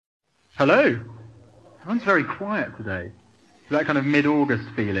Hello. Everyone's very quiet today. Is that kind of mid-August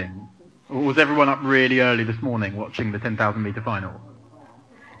feeling? Or was everyone up really early this morning watching the 10,000 metre final?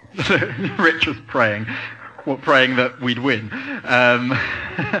 Rich was praying that we'd win.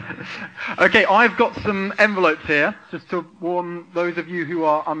 Okay, I've got some envelopes here, just to warn those of you who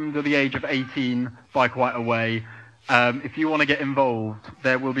are under the age of 18 by quite a way. If you want to get involved,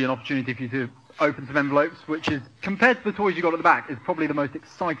 there will be an opportunity for you to open some envelopes, which is, compared to the toys you got at the back, is probably the most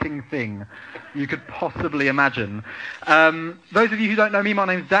exciting thing you could possibly imagine. Those of you who don't know me, my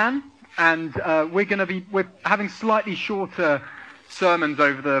name's Dan, and we're having slightly shorter sermons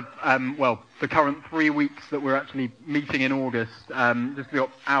over the current 3 weeks that we're actually meeting in August. Just got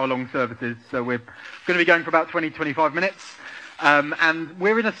hour-long services, so we're going to be going for about 20-25 minutes. And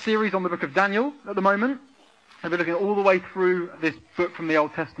we're in a series on the book of Daniel at the moment. And we're looking all the way through this book from the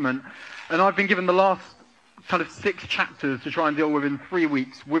Old Testament. And I've been given the last kind of 6 chapters to try and deal with in 3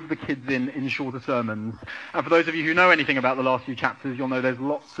 weeks with the kids in shorter sermons. And for those of you who know anything about the last few chapters, you'll know there's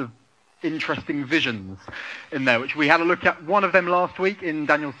lots of interesting visions in there, which we had a look at one of them last week in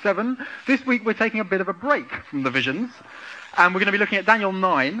Daniel 7. This week we're taking a bit of a break from the visions. And we're going to be looking at Daniel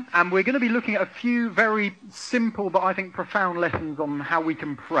 9. And we're going to be looking at a few very simple but I think profound lessons on how we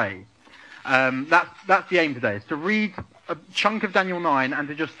can pray. That's the aim today, is to read a chunk of Daniel 9 and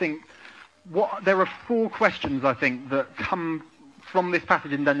to just think, there are 4 questions, I think, that come from this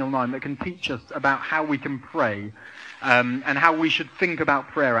passage in Daniel 9 that can teach us about how we can pray and how we should think about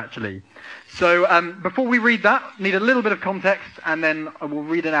prayer, actually. So before we read that, need a little bit of context, and then I will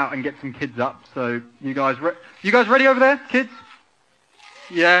read it out and get some kids up. So you guys ready over there, kids?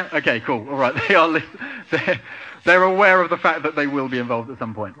 Yeah? Okay, cool. All right. They are they're aware of the fact that they will be involved at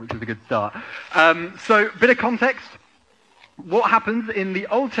some point, which is a good start. So, bit of context. What happens in the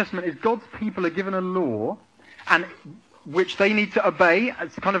Old Testament is God's people are given a law, and which they need to obey.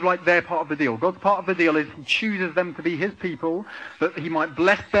 It's kind of like their part of the deal. God's part of the deal is he chooses them to be his people, that he might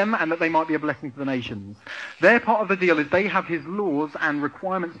bless them and that they might be a blessing to the nations. Their part of the deal is they have his laws and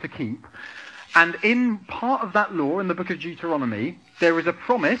requirements to keep. And in part of that law, in the book of Deuteronomy, there is a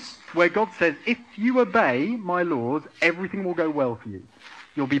promise where God says, if you obey my laws, everything will go well for you.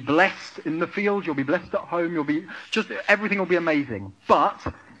 You'll be blessed in the field, you'll be blessed at home, everything will be amazing. But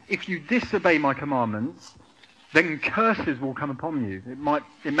if you disobey my commandments, then curses will come upon you.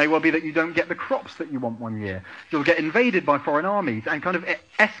 It may well be that you don't get the crops that you want one year. You'll get invaded by foreign armies, and kind of it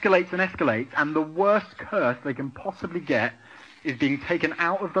escalates and escalates, and the worst curse they can possibly get is being taken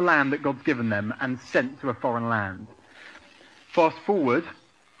out of the land that God's given them and sent to a foreign land. Fast forward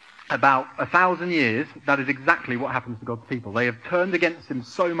about 1,000 years, that is exactly what happens to God's people. They have turned against him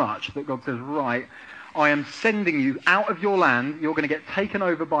so much that God says, right, I am sending you out of your land. You're going to get taken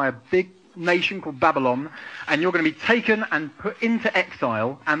over by a big nation called Babylon, and you're going to be taken and put into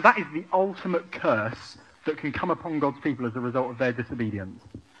exile, and that is the ultimate curse that can come upon God's people as a result of their disobedience.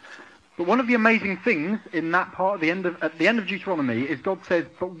 But one of the amazing things in that part, at the end of Deuteronomy, is God says,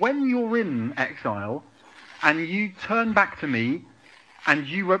 but when you're in exile, and you turn back to me, and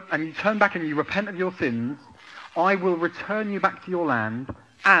you turn back and you repent of your sins, I will return you back to your land,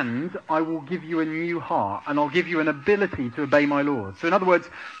 and I will give you a new heart, and I'll give you an ability to obey my laws. So in other words,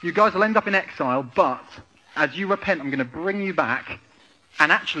 you guys will end up in exile, but as you repent, I'm going to bring you back,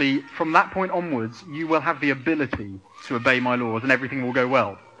 and actually, from that point onwards, you will have the ability to obey my laws, and everything will go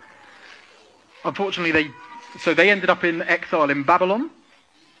well. Unfortunately, they ended up in exile in Babylon,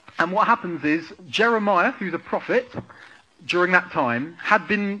 and what happens is Jeremiah, who's a prophet, during that time, had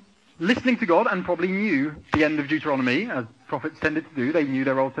been listening to God and probably knew the end of Deuteronomy, as prophets tended to do. They knew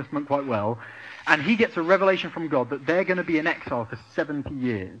their Old Testament quite well. And he gets a revelation from God that they're going to be in exile for 70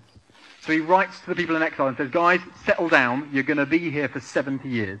 years. So he writes to the people in exile and says, guys, settle down. You're going to be here for 70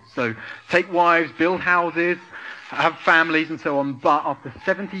 years. So take wives, build houses, have families and so on. But after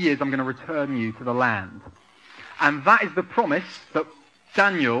 70 years, I'm going to return you to the land. And that is the promise that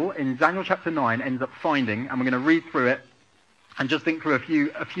Daniel, in Daniel chapter 9, ends up finding. And we're going to read through it and just think through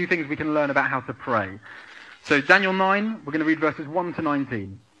a few things we can learn about how to pray. So Daniel 9, we're going to read verses 1 to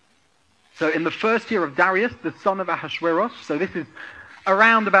 19. So in the first year of Darius, the son of Ahasuerus, so this is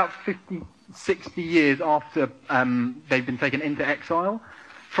around about 50, 60 years after they've been taken into exile.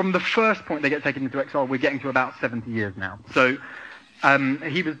 From the first point they get taken into exile, we're getting to about 70 years now. So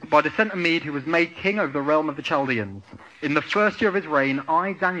he was by descent of Mede, who was made king over the realm of the Chaldeans. In the first year of his reign,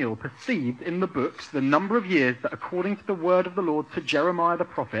 I, Daniel, perceived in the books the number of years that, according to the word of the Lord to Jeremiah the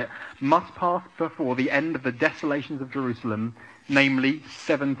prophet, must pass before the end of the desolations of Jerusalem, namely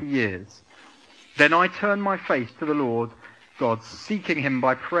 70 years. Then I turned my face to the Lord, God, seeking him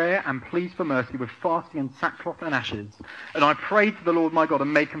by prayer and pleas for mercy with fasting and sackcloth and ashes. And I prayed to the Lord my God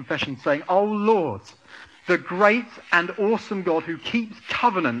and made confession, saying, O Lord, the great and awesome God who keeps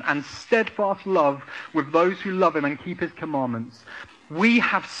covenant and steadfast love with those who love him and keep his commandments, we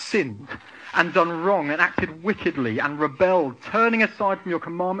have sinned and done wrong and acted wickedly and rebelled, turning aside from your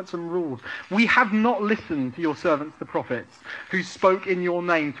commandments and rules. We have not listened to your servants the prophets, who spoke in your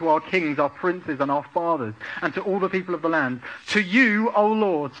name to our kings, our princes, and our fathers, and to all the people of the land. To you, O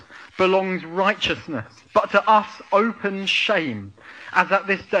Lord, belongs righteousness, but to us open shame, as at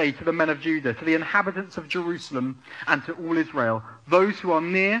this day to the men of Judah, to the inhabitants of Jerusalem, and to all Israel, those who are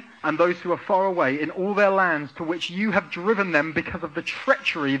near and those who are far away, in all their lands to which you have driven them because of the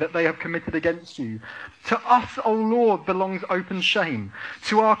treachery that they have committed against you. To us, O Lord, belongs open shame,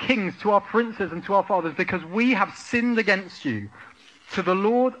 to our kings, to our princes, and to our fathers, because we have sinned against you. To the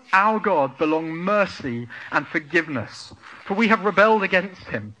Lord our God belong mercy and forgiveness, for we have rebelled against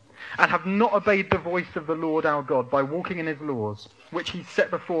him, and have not obeyed the voice of the Lord our God by walking in his laws, which he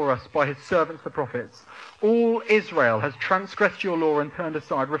set before us by his servants the prophets. All Israel has transgressed your law and turned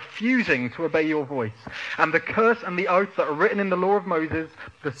aside, refusing to obey your voice. And the curse and the oath that are written in the law of Moses,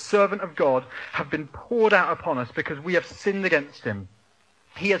 the servant of God, have been poured out upon us because we have sinned against him.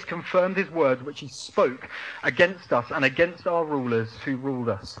 He has confirmed his words which he spoke against us and against our rulers who ruled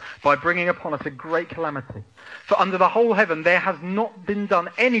us, by bringing upon us a great calamity. For under the whole heaven there has not been done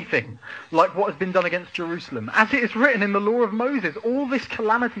anything like what has been done against Jerusalem. As it is written in the law of Moses, all this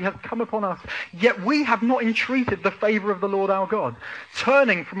calamity has come upon us, yet we have not entreated the favour of the Lord our God,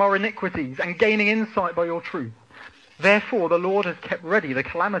 turning from our iniquities and gaining insight by your truth. Therefore the Lord has kept ready the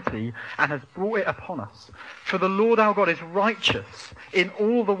calamity and has brought it upon us. For the Lord our God is righteous in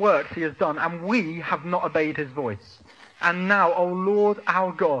all the works he has done, and we have not obeyed his voice. And now, O Lord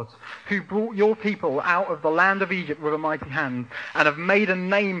our God, who brought your people out of the land of Egypt with a mighty hand, and have made a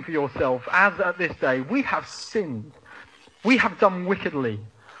name for yourself, as at this day, we have sinned. We have done wickedly.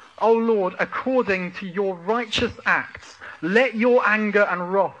 O Lord, according to your righteous acts, let your anger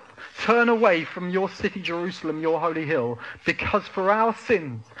and wrath turn away from your city Jerusalem, your holy hill, because for our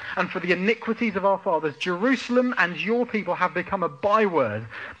sins and for the iniquities of our fathers, Jerusalem and your people have become a byword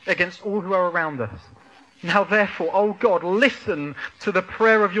against all who are around us. Now therefore, O God, listen to the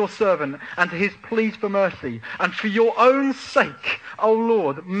prayer of your servant and to his pleas for mercy. And for your own sake, O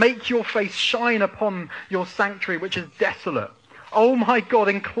Lord, make your face shine upon your sanctuary, which is desolate. O my God,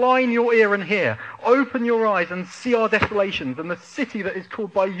 incline your ear and hear. Open your eyes and see our desolations and the city that is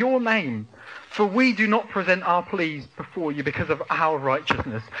called by your name. For we do not present our pleas before you because of our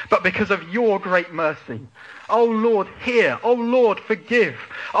righteousness, but because of your great mercy. O Lord, hear. O Lord, forgive.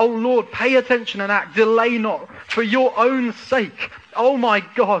 O Lord, pay attention and act. Delay not for your own sake. O my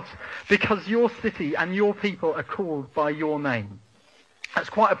God, because your city and your people are called by your name. That's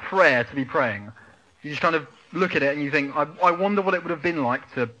quite a prayer to be praying. You just kind of look at it and you think, I wonder what it would have been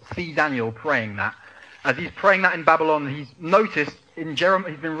like to see Daniel praying that. As he's praying that in Babylon, he's noticed in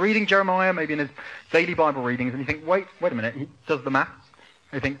he's been reading Jeremiah, maybe in his daily Bible readings, and you think, wait a minute, he does the maths,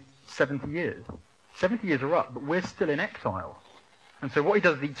 and you think, 70 years. 70 years are up, but we're still in exile. And so what he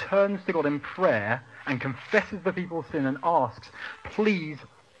does is he turns to God in prayer and confesses the people's sin and asks, please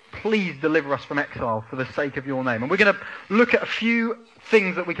deliver us from exile for the sake of your name. And we're going to look at a few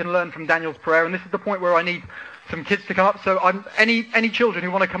things that we can learn from Daniel's prayer, and this is the point where I need some kids to come up. So any children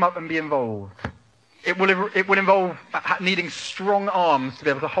who want to come up and be involved. It will involve needing strong arms to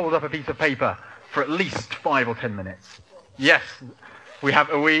be able to hold up a piece of paper for at least 5 or 10 minutes. Yes, we have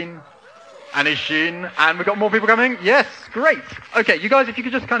Owen and Ishin, and we've got more people coming. Yes, great. Okay, you guys, if you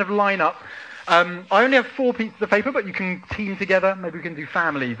could just kind of line up. I only have 4 pieces of paper, but you can team together. Maybe we can do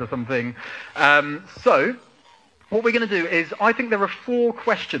families or something. So what we're going to do is, I think there are 4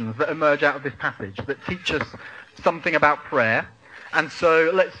 questions that emerge out of this passage that teach us something about prayer. And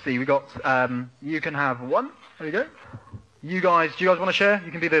so let's see. We got. You can have one. There we go. You guys. Do you guys want to share?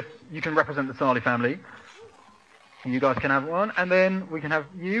 You can represent the Sarli family. You guys can have one, and then we can have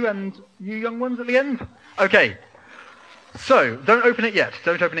you and you young ones at the end. Okay. So don't open it yet.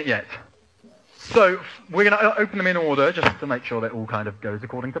 Don't open it yet. So we're going to open them in order, just to make sure that all kind of goes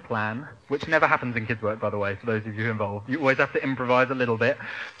according to plan, which never happens in kids' work, by the way, for those of you involved. You always have to improvise a little bit.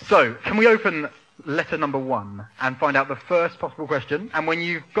 So can we open letter number 1 and find out the first possible question? And when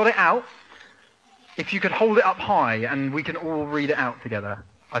you've got it out, if you could hold it up high and we can all read it out together.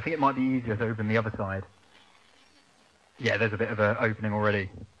 I think it might be easier to open the other side. Yeah, there's a bit of an opening already.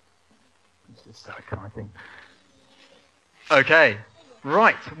 It's just so exciting. Okay,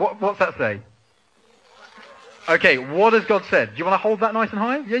 right. What's that say? Okay, what has God said? Do you want to hold that nice and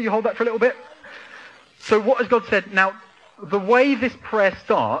high? Yeah, you hold that for a little bit. So what has God said? Now, the way this prayer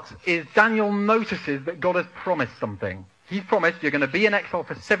starts is Daniel notices that God has promised something. He's promised, you're going to be in exile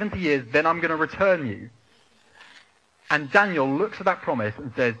for 70 years, then I'm going to return you. And Daniel looks at that promise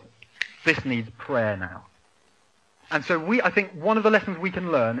and says, this needs prayer now. And so I think one of the lessons we can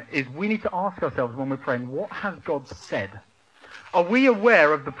learn is we need to ask ourselves when we're praying, what has God said? Are we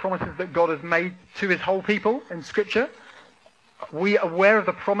aware of the promises that God has made to his whole people in Scripture? Are we aware of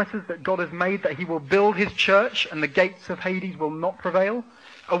the promises that God has made that he will build his church and the gates of Hades will not prevail?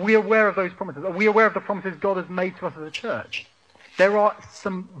 Are we aware of those promises? Are we aware of the promises God has made to us as a church? There are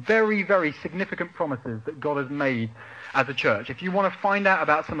some very, very significant promises that God has made as a church. If you want to find out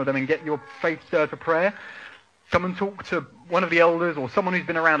about some of them and get your faith stirred for prayer, come and talk to one of the elders or someone who's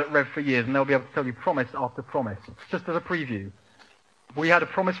been around at Rev for years, and they'll be able to tell you promise after promise. Just as a preview, we had a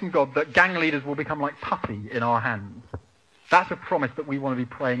promise from God that gang leaders will become like putty in our hands. That's a promise that we want to be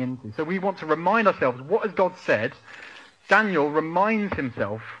praying into. So we want to remind ourselves, what has God said? Daniel reminds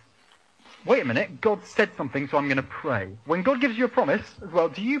himself, wait a minute, God said something, so I'm going to pray. When God gives you a promise as well,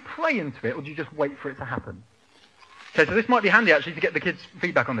 do you pray into it or do you just wait for it to happen? Okay, so this might be handy actually to get the kids'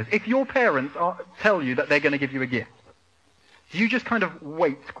 feedback on this. If your parents tell you that they're going to give you a gift, do you just kind of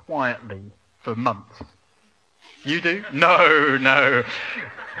wait quietly for months? You do? No.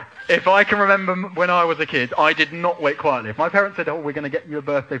 If I can remember when I was a kid, I did not wait quietly. If my parents said, we're going to get you a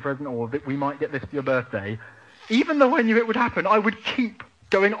birthday present, or that we might get this for your birthday, even though I knew it would happen, I would keep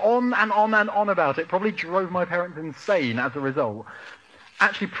going on and on and on about it. Probably drove my parents insane as a result.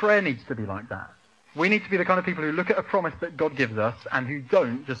 Actually, prayer needs to be like that. We need to be the kind of people who look at a promise that God gives us and who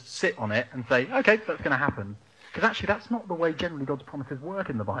don't just sit on it and say, okay, that's going to happen. Because actually, that's not the way generally God's promises work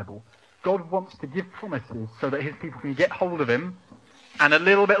in the Bible. God wants to give promises so that his people can get hold of him, and a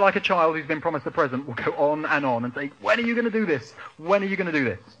little bit like a child who's been promised a present will go on and say, when are you going to do this? When are you going to do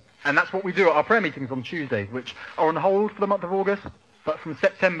this? And that's what we do at our prayer meetings on Tuesdays, which are on hold for the month of August. But from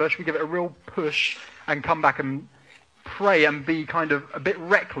September, should we give it a real push and come back and pray and be kind of a bit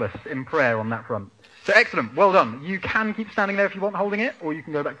reckless in prayer on that front? So excellent, well done. You can keep standing there if you want, holding it, or you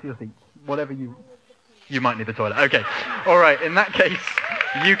can go back to your seats. Whatever you might need the toilet. Okay, all right. In that case,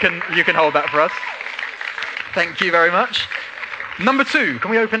 you can hold that for us. Thank you very much. Number 2.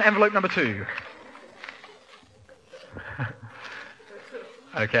 Can we open envelope number 2?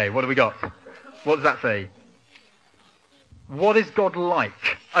 Okay, what do we got? What does that say? What is God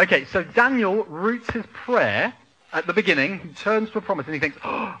like? Okay, so Daniel roots his prayer at the beginning. He turns to a promise and he thinks,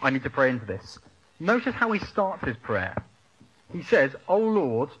 I need to pray into this. Notice how he starts his prayer. He says, O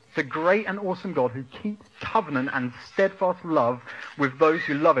Lord, the great and awesome God who keeps covenant and steadfast love with those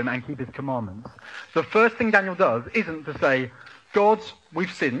who love him and keep his commandments. The first thing Daniel does isn't to say, God,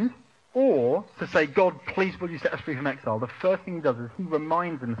 we've sinned, or to say, God, please will you set us free from exile. The first thing he does is he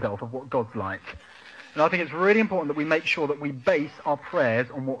reminds himself of what God's like. And I think it's really important that we make sure that we base our prayers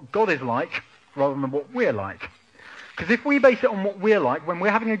on what God is like rather than what we're like. Because if we base it on what we're like, when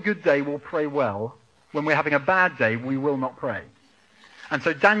we're having a good day, we'll pray well. When we're having a bad day, we will not pray. And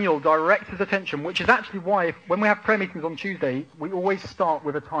so Daniel directs his attention, which is actually why when we have prayer meetings on Tuesday, we always start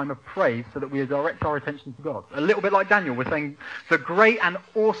with a time of praise so that we direct our attention to God. A little bit like Daniel, we're saying the great and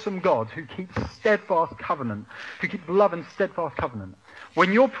awesome God who keeps steadfast covenant, who keeps love and steadfast covenant.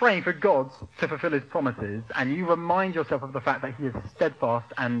 When you're praying for God to fulfill his promises and you remind yourself of the fact that he is steadfast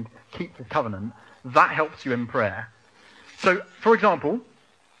and keeps his covenant, that helps you in prayer. So, for example,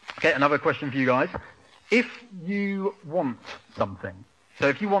 okay, another question for you guys. If you want something, so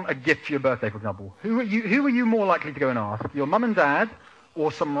if you want a gift for your birthday, for example, who are you more likely to go and ask? Your mum and dad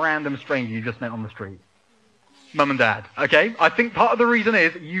or some random stranger you just met on the street? Mum and dad, okay? I think part of the reason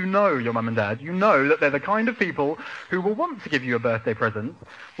is you know your mum and dad. You know that they're the kind of people who will want to give you a birthday present.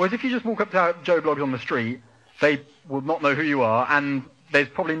 Whereas if you just walk up to Joe Bloggs on the street, they will not know who you are, and there's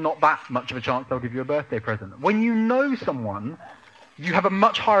probably not that much of a chance they'll give you a birthday present. When you know someone, you have a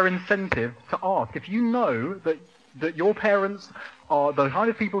much higher incentive to ask. If you know that your parents are the kind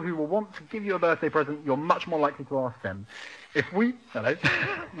of people who will want to give you a birthday present, you're much more likely to ask them. Hello,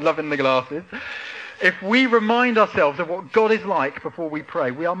 loving the glasses. If we remind ourselves of what God is like before we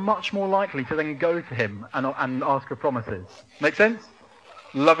pray, we are much more likely to then go to him and ask for promises. Make sense?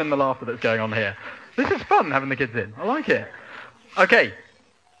 Loving the laughter that's going on here. This is fun having the kids in. I like it. Okay,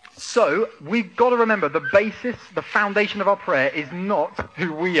 so we've got to remember the basis, the foundation of our prayer is not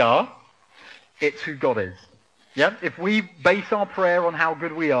who we are, it's who God is. Yeah? If we base our prayer on how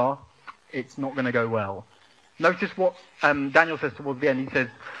good we are, it's not going to go well. Notice what Daniel says towards the end. He says,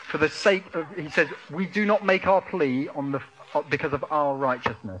 for the sake of, he says, we do not make our plea because of our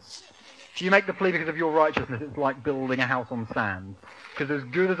righteousness. If you make the plea because of your righteousness, it's like building a house on sand. Because as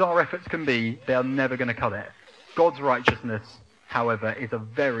good as our efforts can be, they are never going to cut it. God's righteousness, however, is a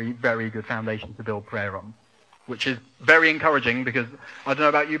very, very good foundation to build prayer on, which is very encouraging because I don't know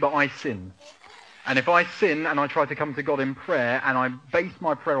about you, but I sin. And if I sin and I try to come to God in prayer and I base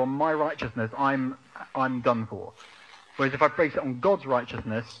my prayer on my righteousness, I'm done for. Whereas if I base it on God's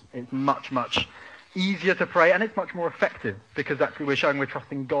righteousness, it's much, much easier to pray and it's much more effective because actually we're showing we're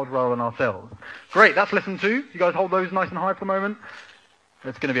trusting God rather than ourselves. Great, that's lesson 2. You guys hold those nice and high for the moment.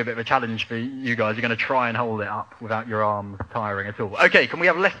 It's going to be a bit of a challenge for you guys. You're going to try and hold it up without your arms tiring at all. Okay, can we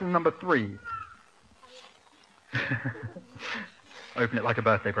have lesson number 3? Open it like a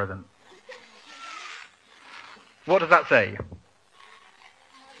birthday present. What does that say?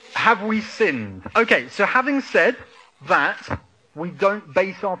 Have we sinned? Okay, so having said that we don't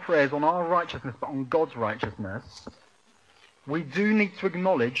base our prayers on our righteousness but on God's righteousness, we do need to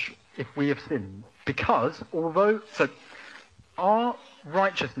acknowledge if we have sinned. Because our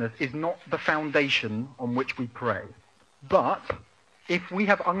righteousness is not the foundation on which we pray. But if we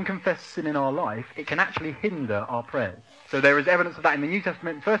have unconfessed sin in our life, it can actually hinder our prayers. So there is evidence of that in the New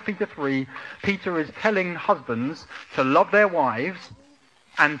Testament. In 1 Peter 3, Peter is telling husbands to love their wives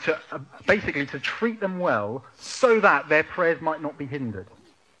and to basically to treat them well so that their prayers might not be hindered.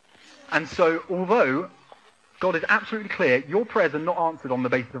 And so although God is absolutely clear, your prayers are not answered on the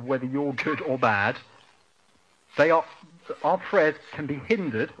basis of whether you're good or bad. Our prayers can be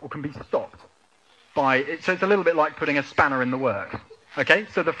hindered or can be stopped by it. So it's a little bit like putting a spanner in the works. Okay,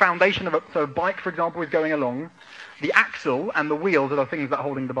 so the foundation of a bike, for example, is going along. The axle and the wheels are the things that are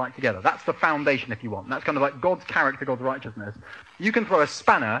holding the bike together. That's the foundation, if you want. That's kind of like God's character, God's righteousness. You can throw a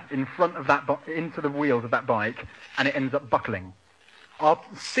spanner in front of that into the wheels of that bike, and it ends up buckling. Our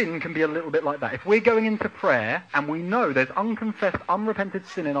sin can be a little bit like that. If we're going into prayer and we know there's unconfessed, unrepented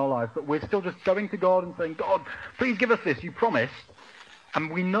sin in our lives, but we're still just going to God and saying, God, please give us this, you promised, and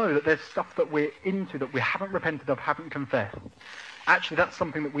we know that there's stuff that we're into that we haven't repented of, haven't confessed, actually that's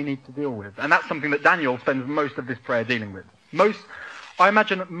something that we need to deal with. And that's something that Daniel spends most of this prayer dealing with. I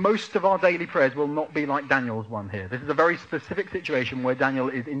imagine that most of our daily prayers will not be like Daniel's one here. This is a very specific situation where Daniel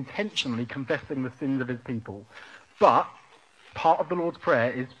is intentionally confessing the sins of his people. But part of the Lord's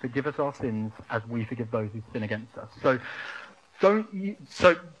Prayer is forgive us our sins as we forgive those who sin against us. So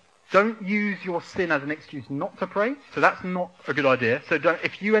don't use your sin as an excuse not to pray. So that's not a good idea. So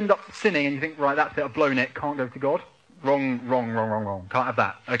if you end up sinning and you think, right, that's it, I've blown it, can't go to God. Wrong. Can't have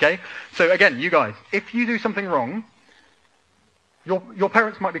that. Okay? So again, you guys, if you do something wrong, your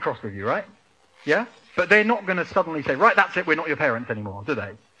parents might be cross with you, right? Yeah? But they're not going to suddenly say, right, that's it, we're not your parents anymore, do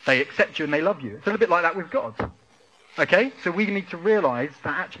they? They accept you and they love you. It's a little bit like that with God. Okay? So we need to realize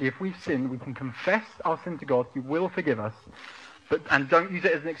that actually if we've sinned, we can confess our sin to God, He will forgive us, and don't use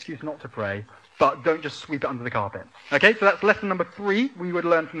it as an excuse not to pray, but don't just sweep it under the carpet. Okay? So that's lesson number 3 we would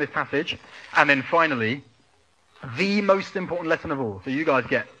learn from this passage. And then finally, the most important lesson of all. So you guys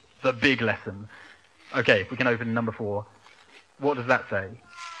get the big lesson. Okay, if we can open number 4. What does that say?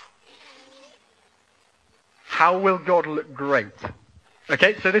 How will God look great?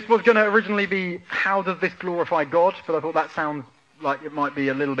 Okay, so this was going to originally be, how does this glorify God? But I thought that sounds like it might be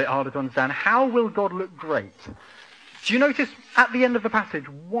a little bit harder to understand. How will God look great? Do you notice at the end of the passage,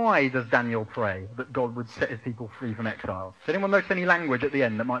 why does Daniel pray that God would set his people free from exile? Does anyone notice any language at the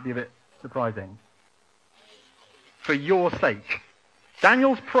end that might be a bit surprising? For your sake.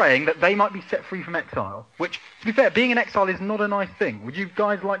 Daniel's praying that they might be set free from exile, which, to be fair, being in exile is not a nice thing. Would you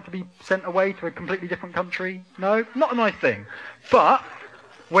guys like to be sent away to a completely different country? No? Not a nice thing. But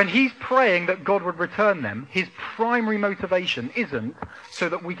when he's praying that God would return them, his primary motivation isn't so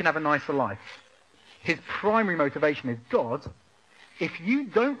that we can have a nicer life. His primary motivation is, God, if you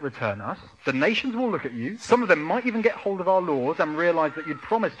don't return us, the nations will look at you. Some of them might even get hold of our laws and realize that you'd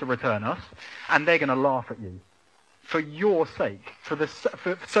promised to return us, and they're going to laugh at you. For your sake, so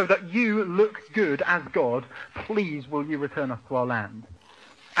that you look good as God, please will you return us to our land.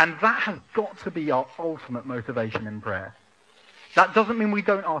 And that has got to be our ultimate motivation in prayer. That doesn't mean we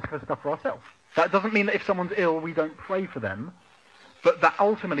don't ask for stuff for ourselves. That doesn't mean that if someone's ill, we don't pray for them. But that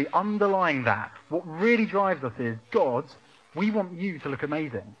ultimately, underlying that, what really drives us is, God, we want you to look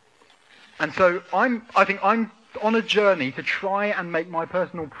amazing. And so I think I'm on a journey to try and make my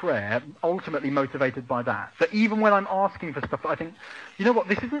personal prayer ultimately motivated by that. That even when I'm asking for stuff that I think, you know what,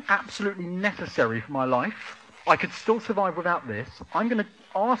 this isn't absolutely necessary for my life, I could still survive without this, I'm going to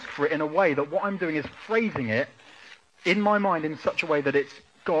ask for it in a way that what I'm doing is phrasing it in my mind in such a way that it's,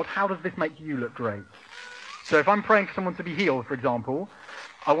 God, how does this make you look great? So if I'm praying for someone to be healed, for example,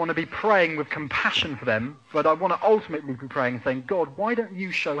 I want to be praying with compassion for them, but I want to ultimately be praying and saying, God, why don't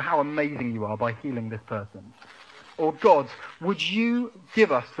you show how amazing you are by healing this person? or God, would you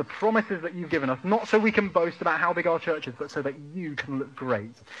give us the promises that you've given us, not so we can boast about how big our church is, but so that you can look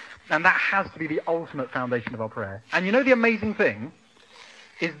great. And that has to be the ultimate foundation of our prayer. And you know the amazing thing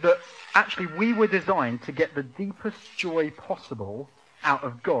is that actually we were designed to get the deepest joy possible out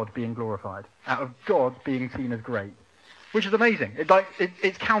of God being glorified, out of God being seen as great, which is amazing.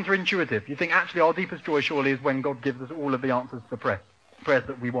 It's counterintuitive. You think actually our deepest joy surely is when God gives us all of the answers to the prayers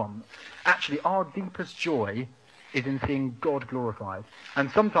that we want. Actually, our deepest joy is in seeing God glorified.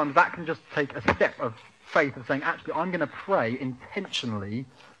 And sometimes that can just take a step of faith of saying, actually, I'm going to pray intentionally,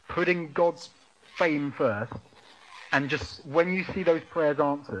 putting God's fame first, and just when you see those prayers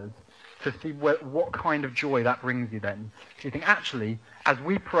answered, to see what kind of joy that brings you then. So you think, actually, as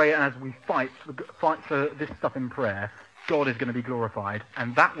we pray and as we fight for this stuff in prayer, God is going to be glorified,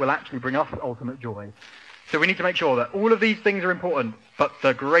 and that will actually bring us ultimate joy. So we need to make sure that all of these things are important, but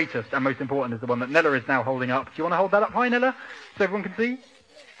the greatest and most important is the one that Nella is now holding up. Do you want to hold that up high, Nella, so everyone can see? Do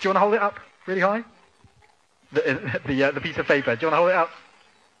you want to hold it up really high? The piece of paper. Do you want to hold it up?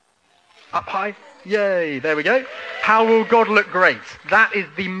 Up high? Yay, there we go. How will God look great? That is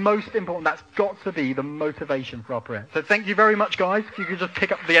the most important. That's got to be the motivation for our prayer. So thank you very much, guys. If you could just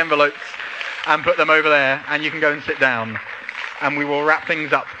pick up the envelopes and put them over there, and you can go and sit down, and we will wrap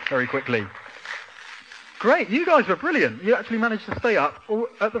things up very quickly. Great, you guys were brilliant. You actually managed to stay up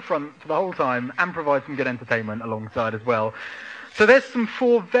at the front for the whole time and provide some good entertainment alongside as well. So there's some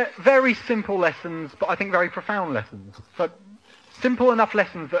 4 very simple lessons, but I think very profound lessons. So simple enough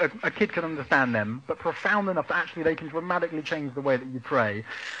lessons that a kid can understand them, but profound enough that actually they can dramatically change the way that you pray.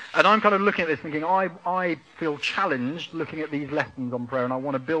 And I'm kind of looking at this thinking, I feel challenged looking at these lessons on prayer, and I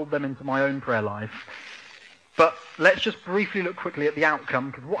want to build them into my own prayer life. But let's just briefly look quickly at the outcome,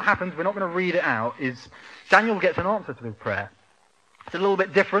 because what happens, we're not going to read it out, is Daniel gets an answer to his prayer. It's a little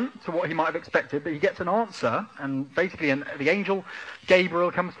bit different to what he might have expected, but he gets an answer, and basically the angel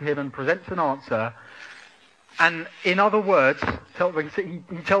Gabriel comes to him and presents an answer. And in other words,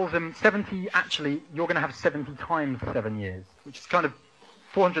 he tells him 70, actually, you're going to have 70 times 7 years, which is kind of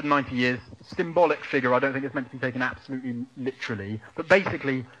 490 years, symbolic figure. I don't think it's meant to be taken absolutely literally. But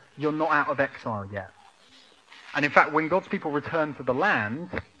basically, you're not out of exile yet. And in fact, when God's people returned to the land,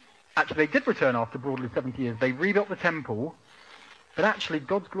 actually they did return after broadly 70 years. They rebuilt the temple, but actually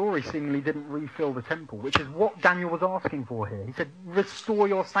God's glory seemingly didn't refill the temple, which is what Daniel was asking for here. He said, restore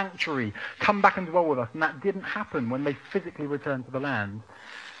your sanctuary, come back and dwell with us. And that didn't happen when they physically returned to the land.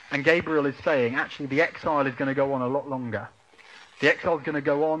 And Gabriel is saying, actually, the exile is going to go on a lot longer. The exile is going to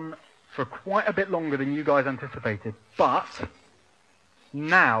go on for quite a bit longer than you guys anticipated. But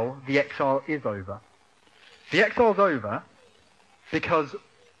now the exile is over. The exile's over because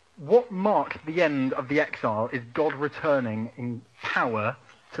what marks the end of the exile is God returning in power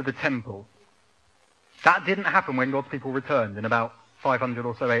to the temple. That didn't happen when God's people returned in about 500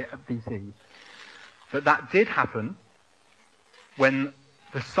 or so BC. But that did happen when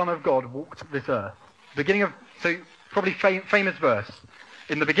the Son of God walked this earth. So probably famous verse.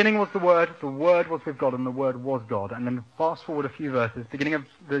 In the beginning was the Word was with God, and the Word was God. And then fast forward a few verses, beginning of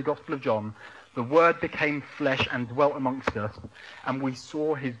the Gospel of John, the Word became flesh and dwelt amongst us, and we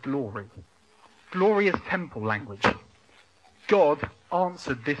saw his glory. Glory is temple language. God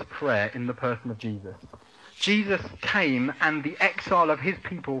answered this prayer in the person of Jesus. Jesus came, and the exile of his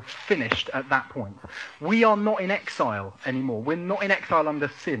people finished at that point. We are not in exile anymore. We're not in exile under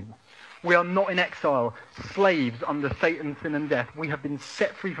sin. We are not in exile, slaves under Satan, sin, and death. We have been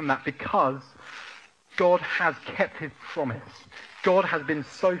set free from that because God has kept his promise. God has been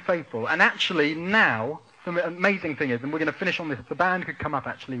so faithful. And actually now, the amazing thing is, and we're going to finish on this, if the band could come up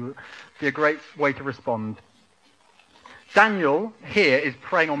actually, would be a great way to respond. Daniel here is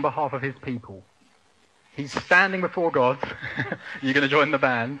praying on behalf of his people. He's standing before God. You're going to join the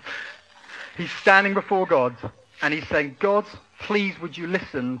band. He's standing before God, and he's saying, God, please would you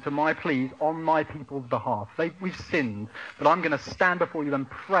listen to my pleas on my people's behalf. We've sinned, but I'm going to stand before you and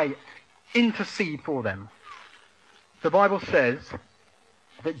pray, intercede for them. The Bible says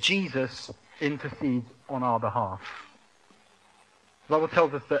that Jesus intercedes on our behalf. The Bible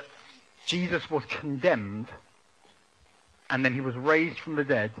tells us that Jesus was condemned, and then he was raised from the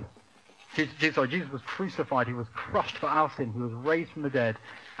dead. Jesus was crucified, he was crushed for our sin, he was raised from the dead,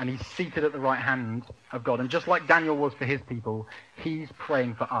 and he's seated at the right hand of God. And just like Daniel was for his people, he's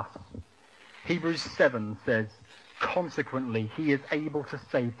praying for us. Hebrews 7 says, consequently, he is able to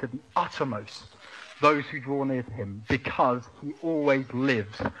save to the uttermost those who draw near to him, because he always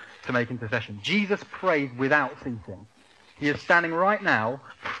lives to make intercession. Jesus prays without ceasing. He is standing right now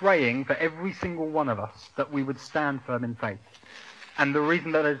praying for every single one of us that we would stand firm in faith. And the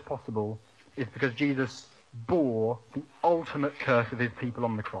reason that is possible is because Jesus bore the ultimate curse of his people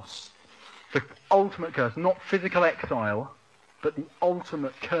on the cross. The ultimate curse, not physical exile, but the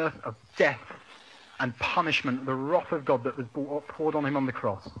ultimate curse of death and punishment, the wrath of God that was poured on him on the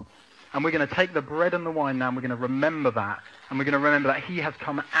cross. And we're going to take the bread and the wine now, and we're going to remember that. And we're going to remember that he has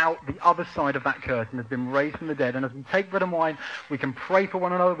come out the other side of that curse and has been raised from the dead. And as we take bread and wine, we can pray for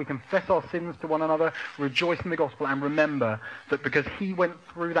one another, we confess our sins to one another, rejoice in the gospel, and remember that because he went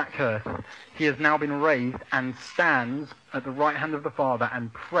through that curse, he has now been raised and stands at the right hand of the Father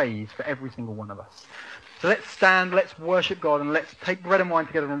and prays for every single one of us. So let's stand, let's worship God, and let's take bread and wine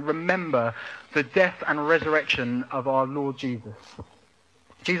together and remember the death and resurrection of our Lord Jesus.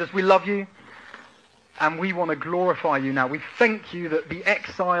 Jesus, we love you, and we want to glorify you now. We thank you that the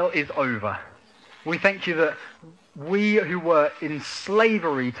exile is over. We thank you that we who were in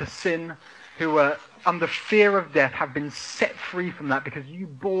slavery to sin, who were under fear of death, have been set free from that because you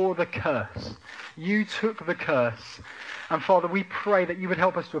bore the curse. You took the curse. And Father, we pray that you would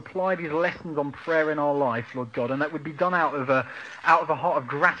help us to apply these lessons on prayer in our life, Lord God, and that would be done out of a heart of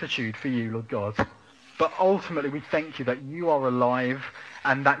gratitude for you, Lord God. But ultimately, we thank you that you are alive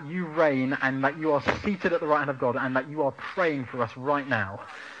and that you reign and that you are seated at the right hand of God and that you are praying for us right now.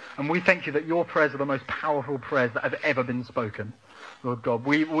 And we thank you that your prayers are the most powerful prayers that have ever been spoken, Lord God.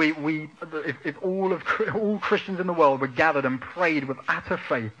 If all Christians in the world were gathered and prayed with utter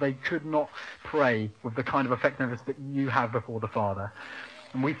faith, they could not pray with the kind of effectiveness that you have before the Father.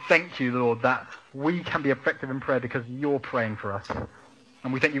 And we thank you, Lord, that we can be effective in prayer because you're praying for us.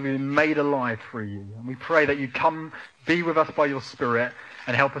 And we thank you we've been made alive through you. And we pray that you come, be with us by your Spirit,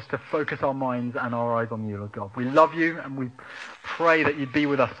 and help us to focus our minds and our eyes on you, Lord God. We love you, and we pray that you'd be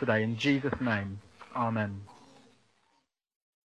with us today. In Jesus' name, amen.